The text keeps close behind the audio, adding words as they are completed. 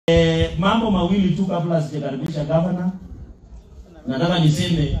Mambo mawili tu kabla sijakaribisha governor. Nataka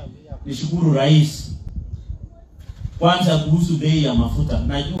niseme nishukuru rais. Kwanza kuhusu bei ya mafuta.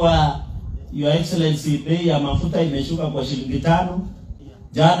 Najua Your Excellency bei ya mafuta imeshuka kwa shilingi 5.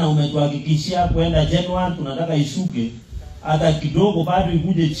 Jana umetuhakikishia kwenda January tunataka ishuke hata kidogo, bado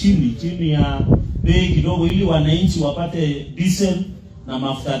ikuje chini ya bei kidogo, ili wananchi wapate diesel na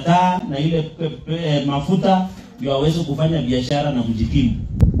mafuta taa na ile mafuta ndio waweze kufanya biashara na kujikimu.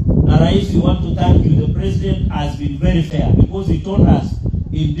 Na rais, we want to thank you. The president has been very fair because he told us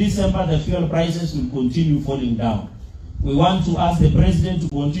in December the fuel prices will continue falling down. We want to ask the president to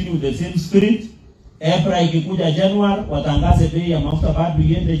continue with the same spirit. April ikikuja January watangaze bei ya mafuta bado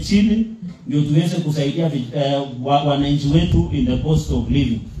iende chini ndio tuweze kusaidia wananchi wetu in the cost of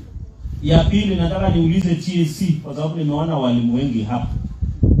living. Ya pili, nataka niulize TSC kwa sababu nimeona walimu wengi hapa.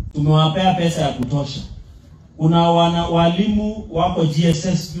 Tumewapea pesa ya kutosha. Kuna walimu wako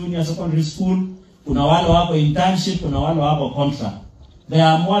GSS Junior Secondary School, kuna wale wako internship, kuna wale wako contract. There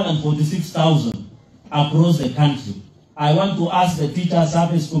are more than 46,000 across the country. I want to ask the Teacher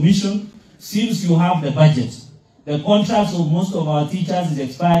Service Commission, since you have the budget, the contracts of most of our teachers is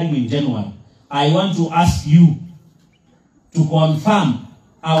expiring in January. I want to ask you to confirm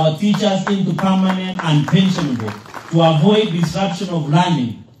our teachers into permanent and pensionable to avoid disruption of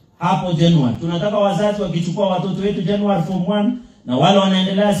learning hapo January. Tunataka wazazi wakichukua watoto wetu January form 1 na wale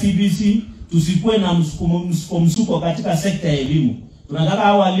wanaendelea CBC, tusikuwe na msuko katika sekta ya elimu. Tunataka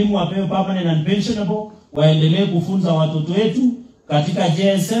hao walimu wapewe permanent and pensionable, waendelee kufunza watoto wetu katika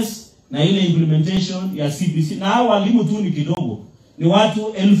JSS na ile implementation ya CBC. Na hao walimu tu ni kidogo, ni watu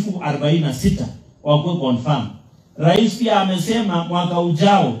 46,000 wakuwe confirm. Rais pia amesema mwaka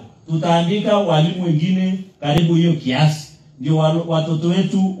ujao tutaandika walimu wengine karibu hiyo kiasi, ndio watoto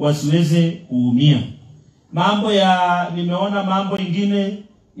wetu wasiweze kuumia. Nimeona mambo ingine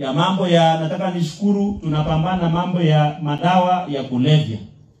ya nataka nishukuru, tunapambana mambo ya madawa ya kulevya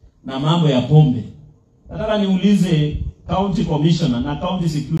na mambo ya pombe. Nataka niulize county commissioner na county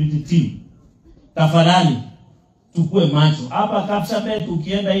security team, tafadhali tukue macho. Hapa Kapsabet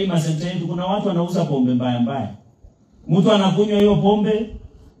ukienda hii masenta yetu kuna watu wanauza pombe mbaya. Mtu anakunywa hiyo pombe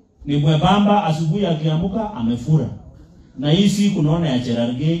ni mwebamba, asubuhi akiamka amefura. Na hii si kunaona ya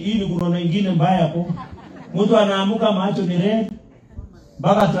Cherargei, hii ni kunaona ingine mbaya hapo. Mtu anaamka macho ni red,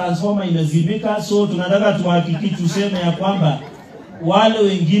 baka transformer imezimika. So tunataka tuhakikishe tuseme ya kwamba wale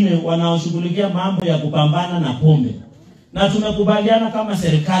wengine wanaoshughulikia mambo ya kupambana na pombe. Na tumekubaliana kama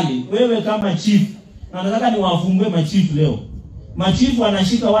serikali, wewe kama chief, na nataka niwafungue machief leo. Machief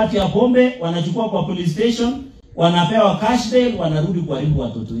wanashika watu ya pombe, wanachukua kwa police station, wanapewa cash bail, wanarudi kuharibu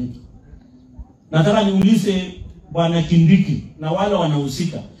watoto wetu. Nataka niulize Bwana Kindiki na wale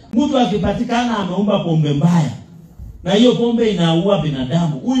wanahusika, mtu akipatikana ameumba pombe mbaya na hiyo pombe inaua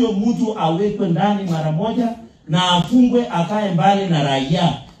binadamu, huyo mtu awekwe ndani mara moja na afungwe, akae mbali na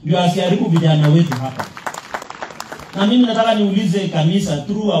raia, ndio asiharibu vijana wetu hapa. Na mimi nataka niulize kanisa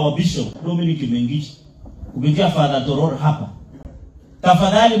through our bishop Dominic Mengichi kupitia Father Toror hapa,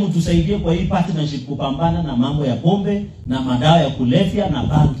 tafadhali mtusaidie kwa hii partnership kupambana na mambo ya pombe na madawa ya kulevya na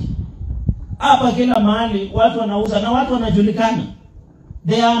bangi. Hapa kila mahali watu wanauza na watu wanajulikana.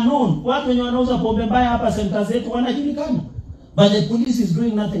 They are known. Watu wenye wanauza pombe mbaya hapa center zetu wanajulikana. But the police is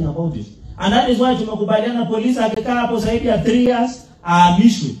doing nothing about it. And that is why tumekubaliana polisi akikaa hapo zaidi ya 3 years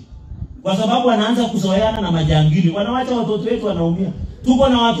ahamishwe. Kwa sababu anaanza kuzoeana na majangili. Wanawacha watoto wetu wanaumia. Tuko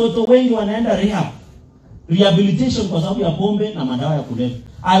na watoto wengi wanaenda rehabilitation kwa sababu ya pombe na madawa ya kulevya.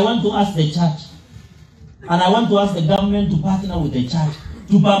 I want to ask the church and I want to ask the government to partner with the church.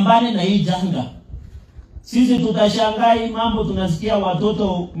 Tupambane na hii janga. Sisi tutashangai mambo tunasikia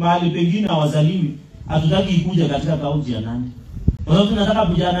watoto mahali pengine hawazaliwi. Hatutaki ikuja katika kaunti ya Nandi. Kwa sababu tunataka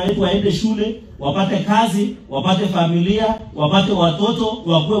vijana wetu waende shule, wapate kazi, wapate familia, wapate watoto,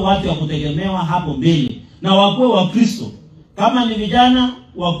 wakuwe watu wa kutegemewa hapo mbele. Na wakuwe Wakristo. Kama ni vijana,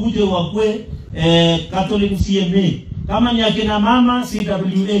 wakuje wakuwe Catholic CMA. Kama ni akina mama,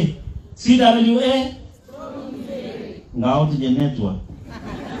 CWA ngao tujenetwa.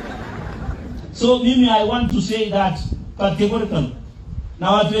 So mimi I want to say that categorically.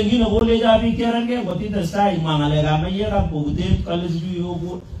 Na watu wengine wole jabi Cherargei watita sai mangalega mayera pogute kalesju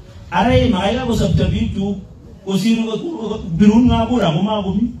yogo. Arai maila ko sabta bitu kosiru birunga bura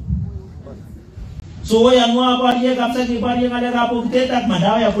gumi. So yanwa bariye kapsa ke bariye ngalega pogute tak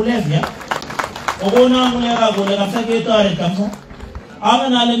madawa ya kulevya. Ogona ngalega gole kapsa ke tare kapsa.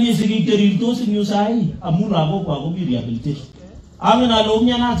 Amena le misiki kerito sinyusai amura go kwa go rehabilitation. Amena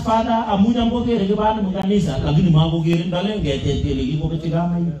lomnya na fada amunya mbogere ke bana mkanisa lakini mabogere ndale ngete tele ki bobetika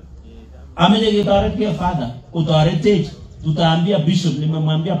mai. Amene ke tare ke fada ko tare tej tutaambia bishop,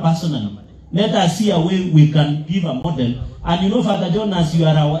 nimemwambia personally, let us see a way we can give a model. And you know, Father John, as you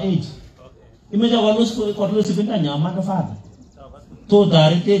are our age, imagine what those people are nyama father. To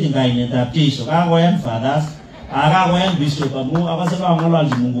darite ngaine taptisho kagoyan fathers, akagoyan bishop amu akasema ngolwa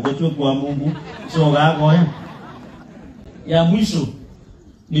Mungu kotwe kwa Mungu, so kagoyan. Ya mwisho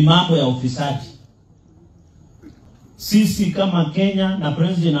ni mambo ya ufisadi. Sisi kama Kenya, na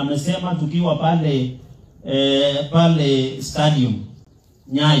president amesema tukiwa pale stadium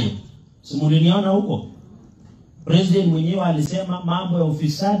Nyayo, simuliniona huko, president mwenyewe alisema mambo ya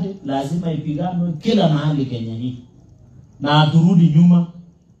ufisadi lazima ipiganwe kila mahali Kenya hii, na turudi nyuma,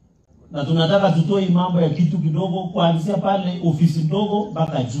 na tunataka tutoe mambo ya kitu kidogo kuanzia pale ofisi ndogo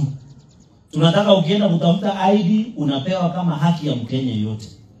mpaka juu. Tunataka ukienda kutafuta ID unapewa kama haki ya Mkenya yote.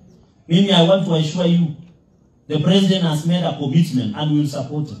 Mimi I want to assure you, the president has made a commitment and will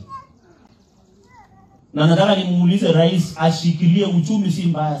support it. Na nataka nimuulize rais ashikilie uchumi si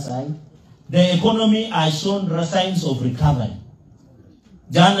mbaya sahi. The economy has shown signs of recovery.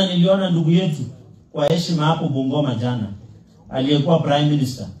 Jana niliona ndugu yetu kwa heshima hapo Bungoma jana, aliyekuwa prime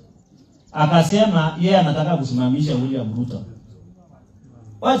minister, akasema yeye anataka kusimamisha William Ruto.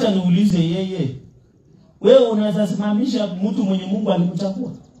 Wacha niulize yeye, wewe unaweza simamisha mtu mwenye Mungu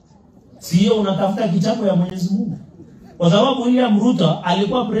alimchagua? Sio unatafuta kichapo ya Mwenyezi Mungu? Kwa sababu William Ruto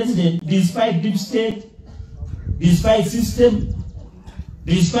alikuwa president despite deep state, despite system,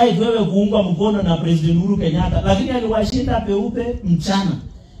 despite wewe kuungwa mkono na president Uhuru Kenyatta, lakini aliwashinda peupe mchana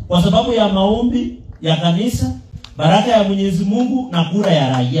kwa sababu ya maombi ya kanisa, baraka ya Mwenyezi Mungu na kura ya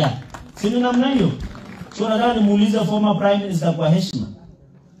raia. Si ni namna hiyo? So nataka nimuulize former prime minister kwa heshima,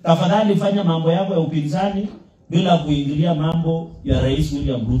 tafadhali fanya mambo yako ya upinzani bila kuingilia mambo ya Rais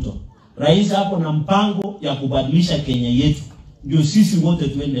William Ruto. Rais hapo na mpango ya kubadilisha Kenya yetu, ndio sisi wote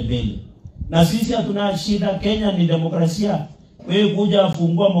tuende mbele. Na sisi hatuna shida, Kenya ni demokrasia. Wewe kuja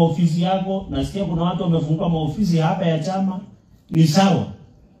fungua maofisi yako, nasikia kuna watu wamefungua maofisi hapa ya chama, ni sawa.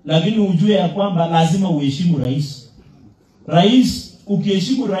 Lakini ujue ya kwamba lazima uheshimu rais. Rais,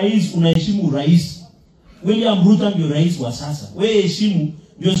 ukiheshimu rais, unaheshimu rais. William Ruto ndio rais wa sasa. Wewe heshimu,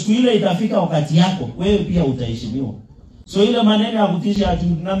 ndio siku ile itafika wakati yako, wewe pia utaheshimiwa. So ile maneno ya kutisha ati,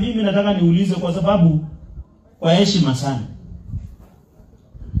 na mimi nataka niulize kwa sababu kwa heshima sana,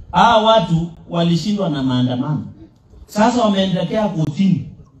 watu walishindwa na maandamano, sasa wameendelea kotini.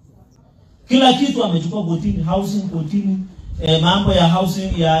 Kila kitu wamechukua kotini, housing kotini, mambo ya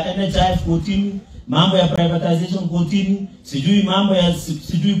housing ya NHIF kotini, mambo ya privatization kotini, sijui mambo ya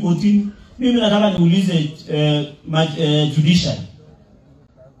sijui kotini. Mimi nataka niulize judiciary,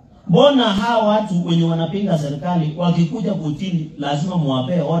 mbona hawa watu wenye wanapinga serikali wakikuja kotini lazima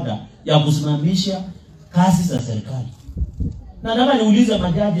muwapee order ya kusimamisha kazi za serikali? Na nataka niulize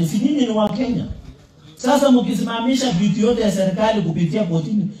majaji, si nyinyi ni wa Kenya? Sasa mkisimamisha vitu yote ya serikali kupitia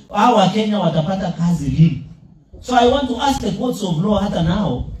kotini, hawa Kenya watapata kazi lini? So I want to ask the courts of law hata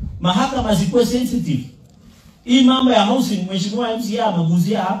nao, mahakama zikuwe sensitive. Hii mambo ya housing, mheshimiwa MCA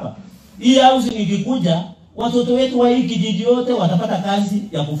ameguzia hapa. Hii housing ikikuja, watoto wetu wa hii kijiji yote watapata kazi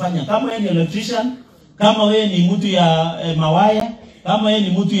ya kufanya. Kama wewe ni electrician, kama wewe ni mtu ya mawaya, kama wewe ni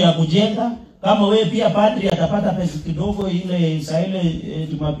mtu ya kujenga, kama wewe pia padri atapata pesa kidogo ile saa ile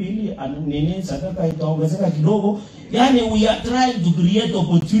Jumapili nini sadaka itaongezeka kidogo. Yani we are trying to create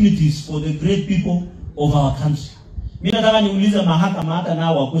opportunities for the great people of our country. Mimi nataka niulize mahakama hata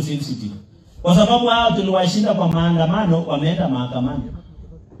nao wako sensitive. Kwa sababu hao tuliwashinda kwa maandamano, wameenda mahakamani.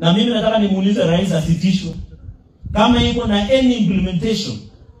 Na mimi nataka nimuulize rais asitishwe. Kama iko na any implementation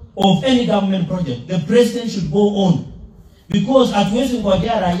of any government project, the president should go on. Because hatuwezi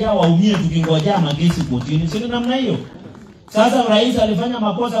ngojea raia waumie tukingojea magesi kotini. Sio namna hiyo. Sasa rais alifanya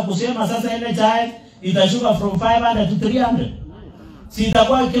makosa kusema sasa NHIF itashuka from 500 to 300. Si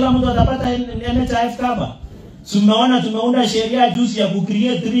itakuwa kila mtu atapata NHIF cover. Tumeona tumeunda sheria juzi ya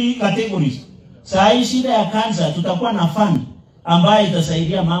kucreate 3 categories. Saa hii shida ya cancer tutakuwa na fund ambayo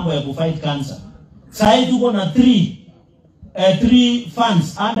itasaidia mambo ya kufight cancer. Saa hii tuko na 3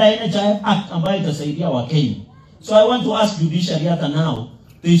 funds under NHIF Act ambayo itasaidia wa Kenya. So I want to ask judiciary hata now,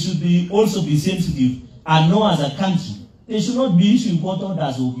 they should also be sensitive and know as a country, they should not be issuing court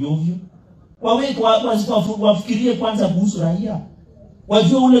orders ovyo. Wafikirie kwanza kuhusu raia.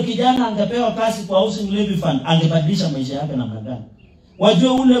 Wajue ule kijana angepewa kazi kwa housing levy fund, angebadilisha maisha yake namna gani? Wajue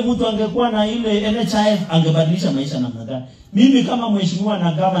ule mtu angekuwa na ile NHIF angebadilisha maisha namna gani? Mimi kama mheshimiwa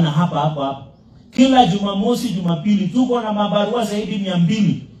na gavana hapa, kila Jumamosi, Jumapili tuko na mabarua zaidi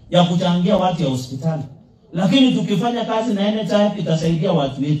 200 ya kuchangia watu ya hospitali. Lakini tukifanya kazi na NHIF itasaidia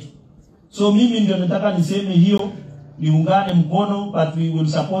watu wetu. So mimi ndio nataka niseme hiyo, niungane mkono, but we will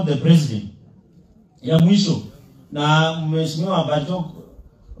support the president. Ya mwisho, Na mheshimiwa Batok,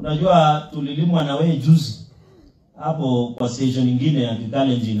 unajua tulilimwa na wewe juzi hapo kwa station nyingine ya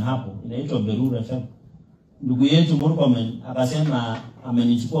Kalenjin hapo inaitwa Berura FM. Ndugu yetu Murkomen akasema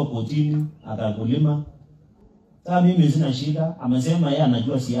amenichukua kotini akakulima. Sasa mimi sina shida, amesema yeye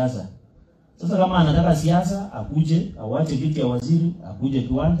anajua siasa. Sasa kama anataka siasa akuje, awache kiti ya waziri, akuje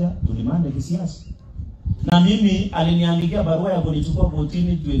kiwanja tulimane kisiasa. Na mimi aliniandikia barua ya kunichukua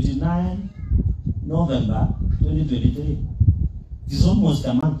kotini 29 November 2023. It's almost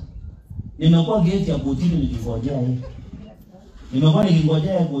a month. Nimekuwa gate ya kotini nikingojea yeye. Nimekuwa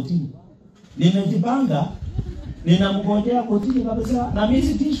nikingojea yeye kotini. Nimejipanga ninamngojea kotini kabisa na mimi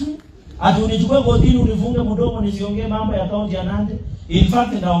sitishwi. Ati unichukue kotini unifunge mdomo nisiongee mambo ya kaunti ya Nandi. In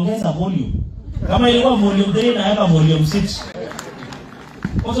fact naongeza volume. Kama ilikuwa volume 3 na hapa volume 6.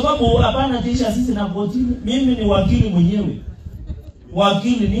 Kwa sababu hapana tisha sisi na kotini. Mimi ni wakili mwenyewe.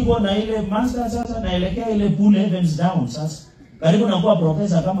 Wakili niko na ile master sasa naelekea ile pool heavens down sasa. Karibu nakuwa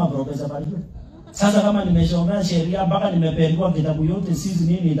profesa kama profesa Barijo. Sasa kama nimesomea sheria mpaka nimepelekwa kitabu yote sisi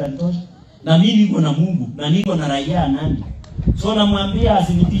nini itatosha. Na mimi niko na Mungu na niko na raia Nandi. So namwambia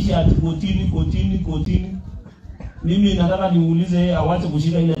asinitishe ati kotini. Mimi nataka niulize awache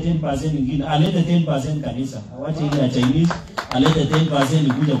kushika ile 10% nyingine. Alete 10% kanisa. Awache ile ya Chinese, alete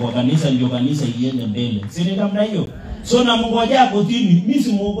 10% kuja kwa kanisa ndio kanisa iende mbele. Si ni namna hiyo? So namngojea kotini, mimi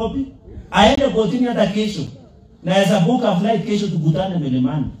simuogopi. Aende kotini hata kesho. Naweza buka flight kesho tukutane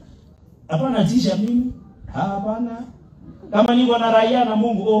Milimani. Hapana tisha mimi. Hapana. Kama niko na raia na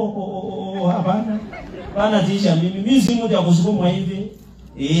Mungu, hapana. Hapana tisha mimi. Mimi si mtu ya kusukuma hivi.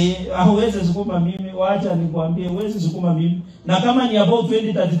 Hauwezi sukuma mimi. Waacha nikwambie, huwezi sukuma mimi. Na kama ni about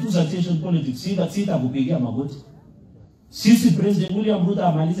 2032 succession politics, sita kupigia magoti. Sisi President William Ruto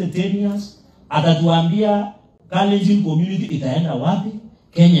amalize 10 years, atatuambia Kalenjin community itaenda wapi,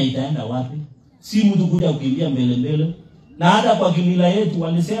 Kenya itaenda wapi. Si mtu kuja kukimbia mbele. Na hata kwa kimila yetu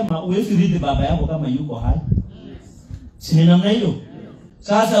walisema huwezi rithi baba yako kama yuko hai. Si ni namna hiyo?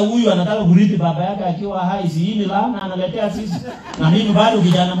 Sasa huyu anataka kurithi baba yake akiwa hai, si hii laana analetea sisi. Na mimi bado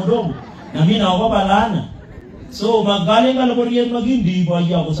kijana mdogo. Na mimi naogopa laana. So magalenga loboriet magindi kwa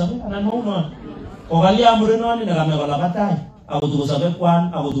yako sababu anaona ogalia mrenoni na kama kola batai. Ako tukosabe kwan,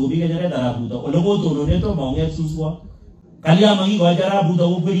 ako tukubige nyere darabuta. Oloko toloneto maonge suswa. Kalia mangi kwa darabuta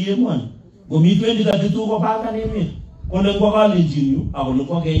ukweriye mwana. Gomi 2032 ko panga nimi. Ole kwa Kalenjin ako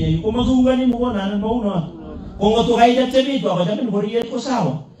lokwa Kenya yu. Kumakunga ni muona na mauna. Kongo to kaida tebitu ako jamin boriet ko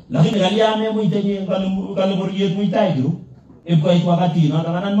sawa. Lakini kalia ame muitenye kale boriet muitai gru. Epko ito wakati na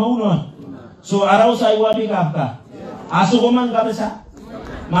tanganan mauna. So araw sa iwabi kapka. Aso ko man kabisa.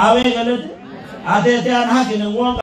 Mawe galit. Ate an haki ng